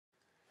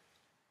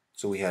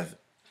So we have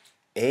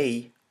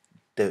A,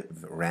 the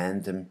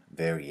random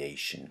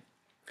variation.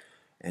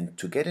 And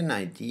to get an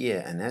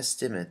idea, an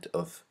estimate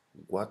of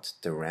what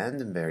the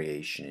random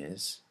variation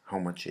is, how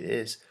much it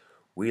is,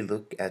 we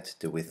look at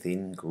the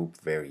within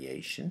group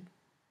variation.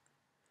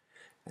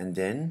 And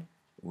then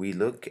we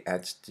look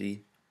at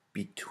the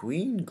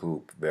between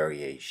group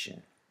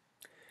variation.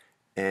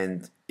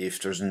 And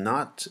if there's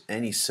not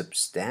any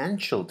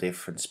substantial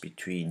difference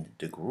between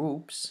the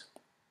groups,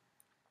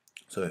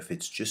 so if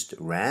it's just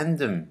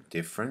random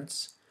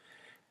difference,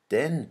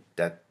 then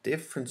that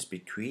difference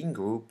between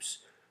groups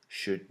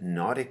should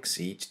not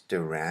exceed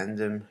the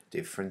random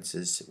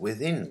differences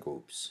within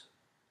groups.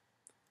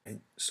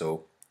 And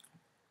so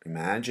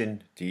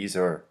imagine these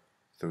are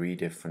 3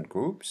 different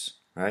groups,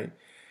 right?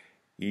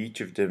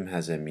 Each of them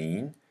has a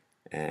mean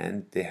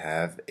and they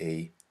have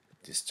a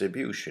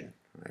distribution,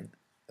 right?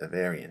 A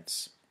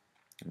variance.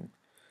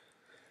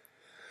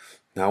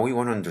 Now we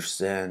want to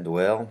understand,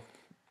 well,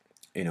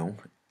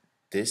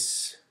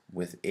 this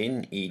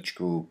within each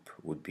group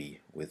would be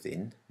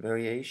within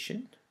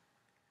variation,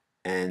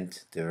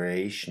 and the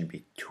variation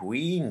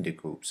between the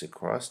groups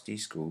across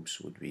these groups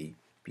would be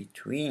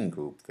between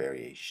group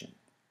variation.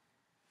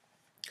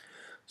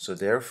 So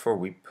therefore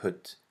we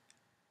put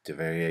the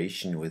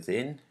variation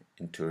within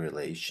into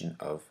relation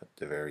of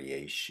the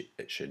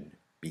variation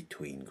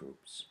between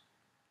groups.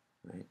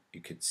 Right? You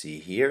could see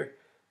here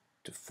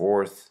the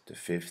 4th, the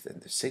 5th,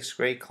 and the 6th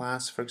grade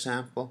class, for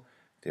example,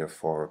 they're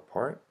far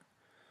apart.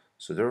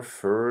 So they're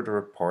further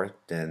apart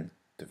than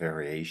the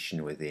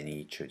variation within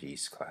each of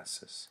these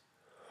classes.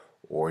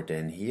 Or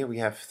then here we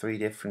have 3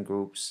 different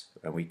groups,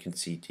 and we can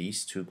see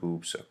these 2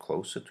 groups are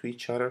closer to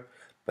each other,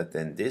 but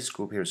then this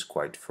group here is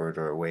quite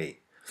further away.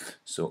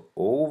 So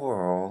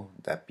overall,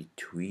 that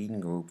between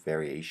group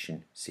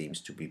variation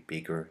seems to be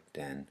bigger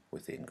than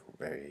within group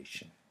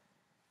variation.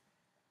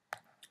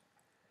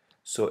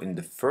 So in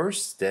the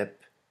first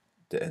step,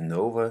 the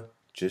ANOVA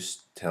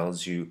just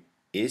tells you,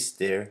 is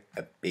there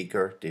a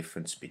bigger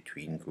difference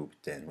between group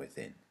than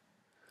within?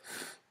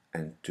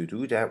 And to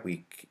do that,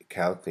 we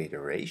calculate a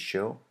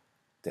ratio,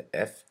 the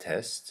F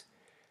test,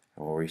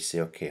 and where we say,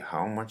 okay,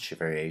 how much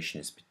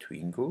variation is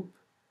between group?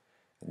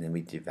 And then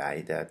we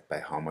divide that by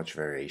how much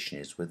variation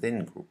is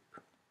within group.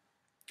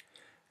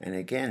 And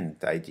again,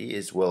 the idea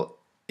is, well,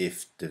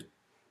 if the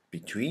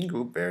between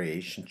group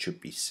variation should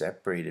be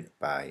separated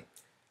by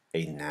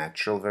a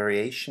natural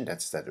variation,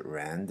 that's that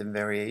random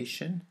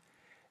variation,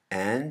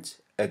 and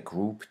a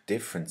group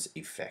difference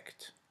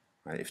effect,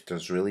 right? If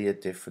there's really a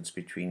difference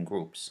between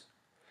groups.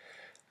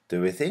 The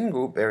within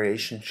group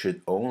variation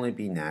should only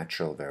be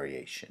natural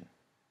variation,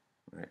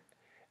 right?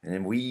 And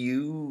then we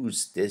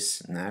use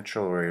this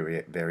natural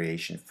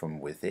variation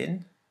from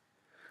within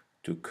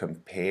to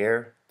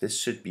compare. This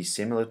should be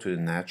similar to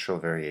the natural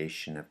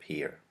variation up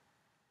here,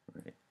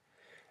 right?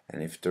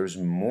 And if there's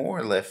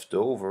more left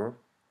over,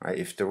 right,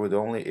 if there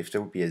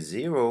would be a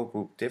 0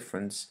 group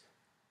difference,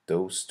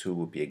 those two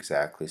would be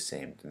exactly the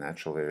same, the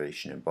natural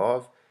variation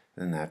above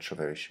and the natural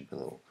variation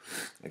below.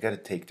 I got to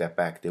take that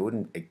back. They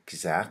wouldn't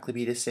exactly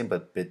be the same,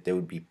 but they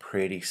would be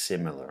pretty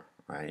similar,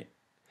 right?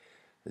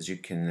 As you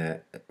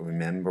can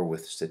remember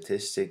with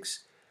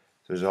statistics,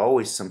 there's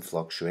always some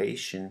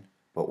fluctuation,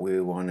 but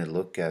we want to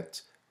look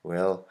at,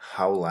 well,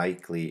 how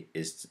likely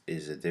is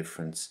a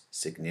difference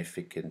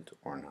significant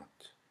or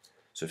not?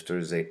 So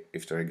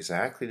if they're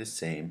exactly the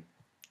same,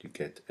 you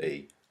get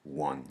a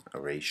 1, a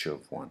ratio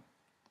of 1.